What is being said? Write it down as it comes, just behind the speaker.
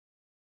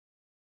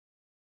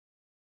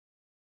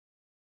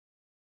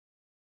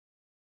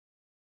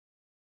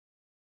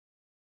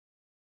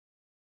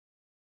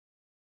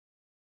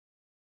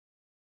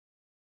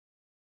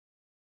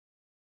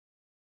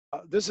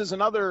This is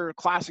another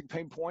classic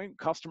pain point,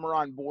 customer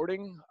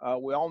onboarding.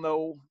 We all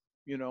know,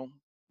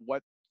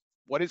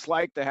 what it's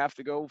like to have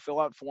to go fill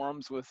out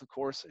forms with, of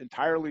course,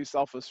 entirely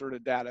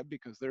self-asserted data,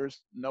 because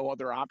there's no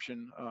other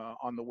option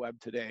on the web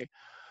today,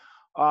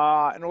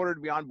 in order to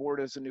be on board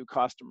as a new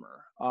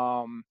customer.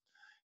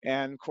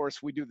 And of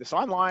course, we do this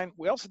online.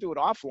 We also do it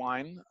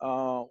offline.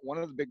 One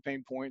of the big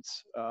pain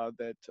points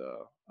that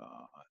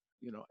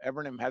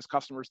Evernym has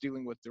customers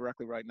dealing with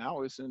directly right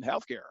now is in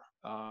healthcare.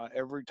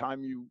 Every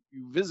time you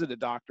visit a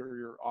doctor,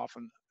 you're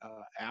often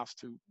asked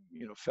to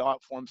fill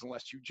out forms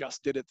unless you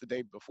just did it the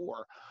day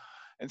before,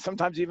 and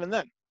sometimes even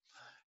then.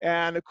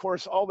 And of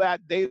course, all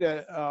that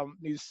data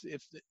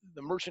if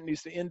the merchant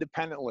needs to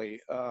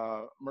independently,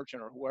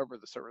 merchant or whoever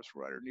the service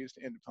provider needs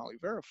to independently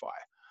verify.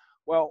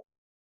 Well,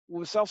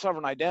 with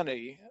self-sovereign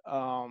identity,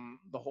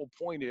 the whole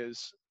point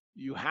is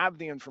you have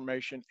the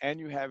information and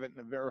you have it in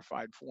a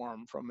verified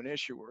form from an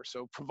issuer.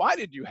 So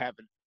provided you have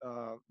it,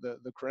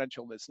 the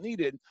credential that's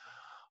needed,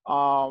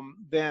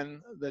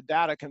 then the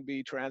data can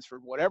be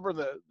transferred. Whatever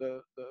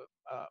the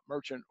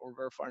merchant or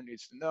verifier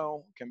needs to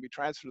know can be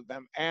transferred to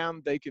them,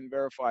 and they can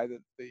verify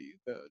that the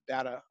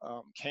data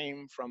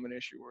came from an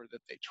issuer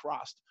that they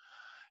trust.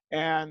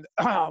 And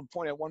I'll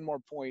point out one more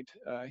point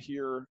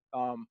here.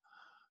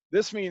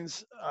 This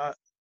means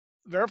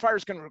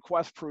verifiers can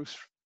request proofs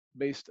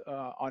based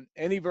on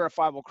any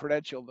verifiable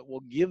credential that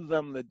will give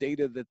them the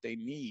data that they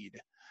need.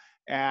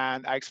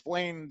 And I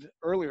explained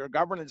earlier,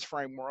 governance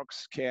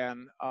frameworks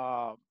can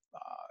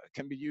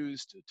be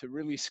used to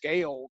really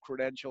scale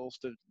credentials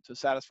to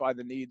satisfy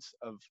the needs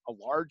of a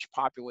large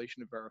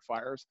population of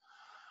verifiers.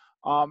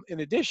 In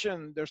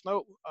addition, there's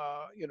no,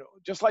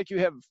 just like you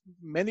have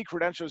many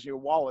credentials in your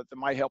wallet that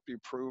might help you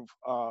prove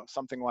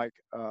something like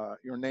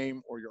your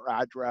name or your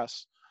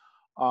address,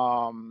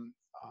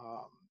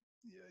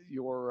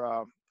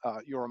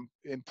 your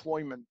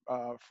employment,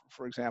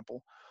 for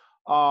example.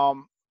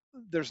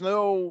 There's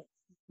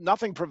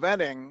nothing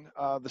preventing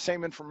the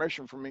same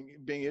information from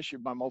being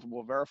issued by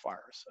multiple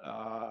verifiers,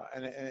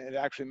 and it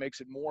actually makes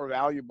it more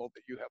valuable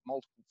that you have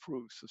multiple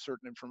proofs of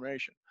certain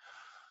information.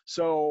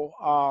 So,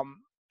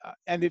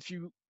 and if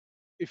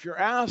you're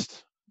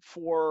asked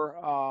for,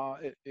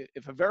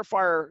 if a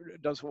verifier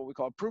does what we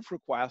call a proof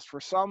request for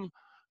some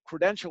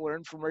credential or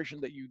information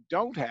that you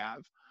don't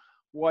have,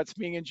 what's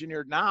being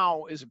engineered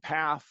now is a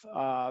path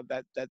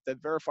that the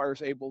verifier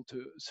is able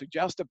to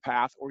suggest a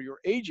path, or your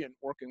agent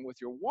working with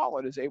your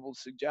wallet is able to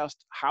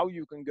suggest how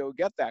you can go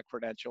get that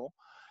credential,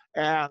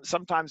 and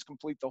sometimes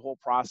complete the whole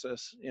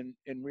process in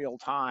real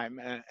time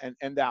and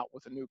end out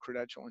with a new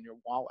credential in your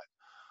wallet.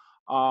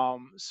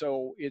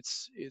 So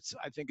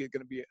I think it's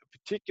going to be a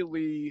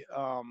particularly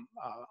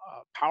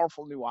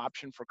powerful new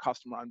option for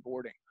customer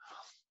onboarding.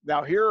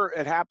 Now here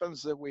it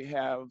happens that we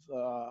have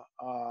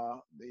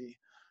the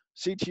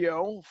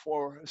CTO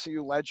for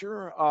CU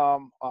Ledger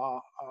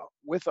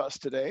with us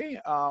today,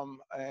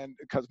 and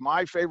because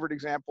my favorite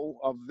example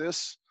of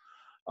this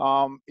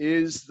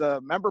is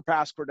the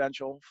MemberPass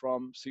credential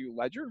from CU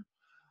Ledger.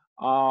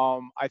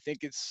 I think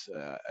it's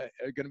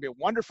going to be a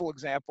wonderful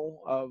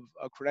example of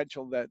a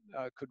credential that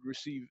could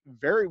receive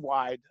very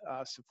wide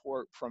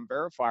support from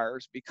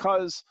verifiers,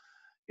 because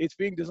it's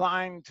being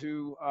designed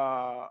to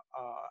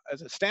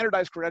as a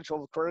standardized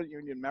credential of credit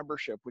union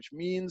membership, which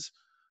means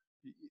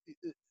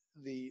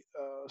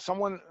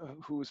someone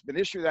who's been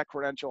issued that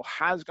credential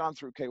has gone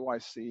through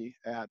KYC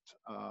at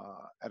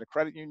a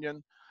credit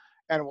union,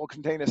 and it will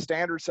contain a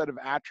standard set of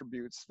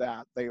attributes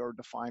that they are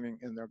defining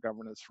in their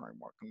governance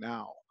framework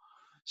now.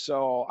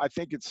 So I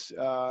think it's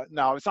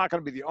now it's not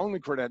going to be the only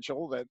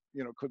credential that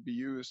could be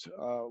used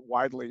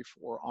widely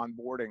for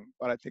onboarding,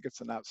 but I think it's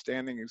an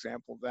outstanding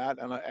example of that.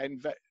 And I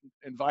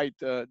invite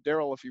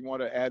Daryl, if you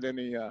want to add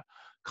any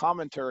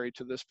commentary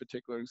to this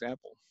particular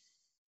example.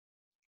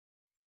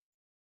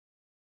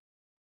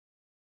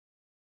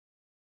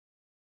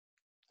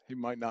 He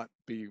might not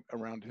be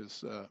around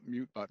his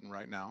mute button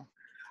right now.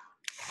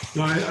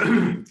 No,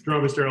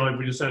 Mr. Ehrlich,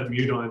 we just had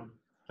mute on.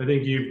 I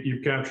think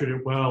you've captured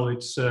it well.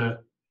 It's the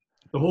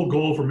whole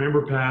goal for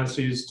MemberPass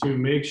is to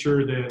make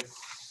sure that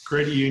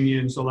credit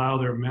unions allow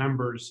their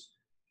members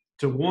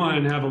to,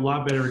 one, have a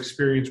lot better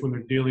experience when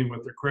they're dealing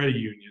with their credit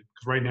union,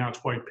 because right now it's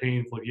quite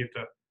painful. You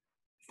have to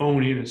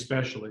phone in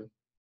especially.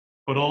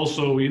 But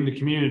also in the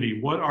community,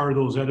 what are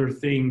those other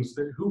things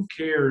that, who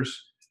cares?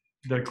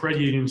 The credit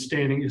union is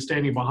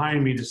standing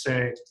behind me to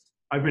say,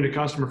 I've been a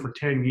customer for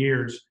 10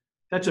 years.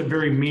 That's a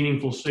very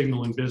meaningful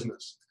signal in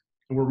business.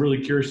 And we're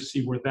really curious to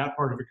see where that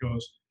part of it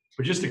goes.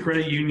 But just the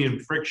credit union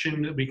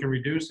friction that we can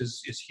reduce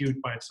is huge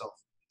by itself.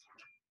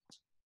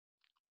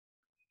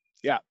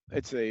 Yeah,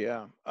 it's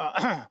a,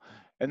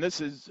 and this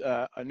is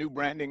a new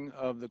branding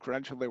of the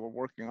credential they were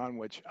working on,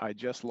 which I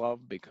just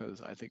love,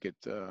 because I think it,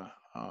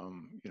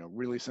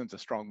 really sends a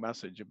strong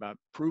message about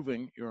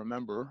proving you're a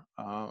member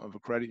of a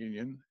credit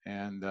union.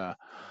 And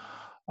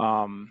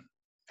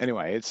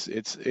anyway,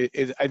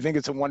 I think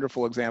it's a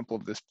wonderful example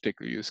of this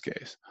particular use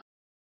case.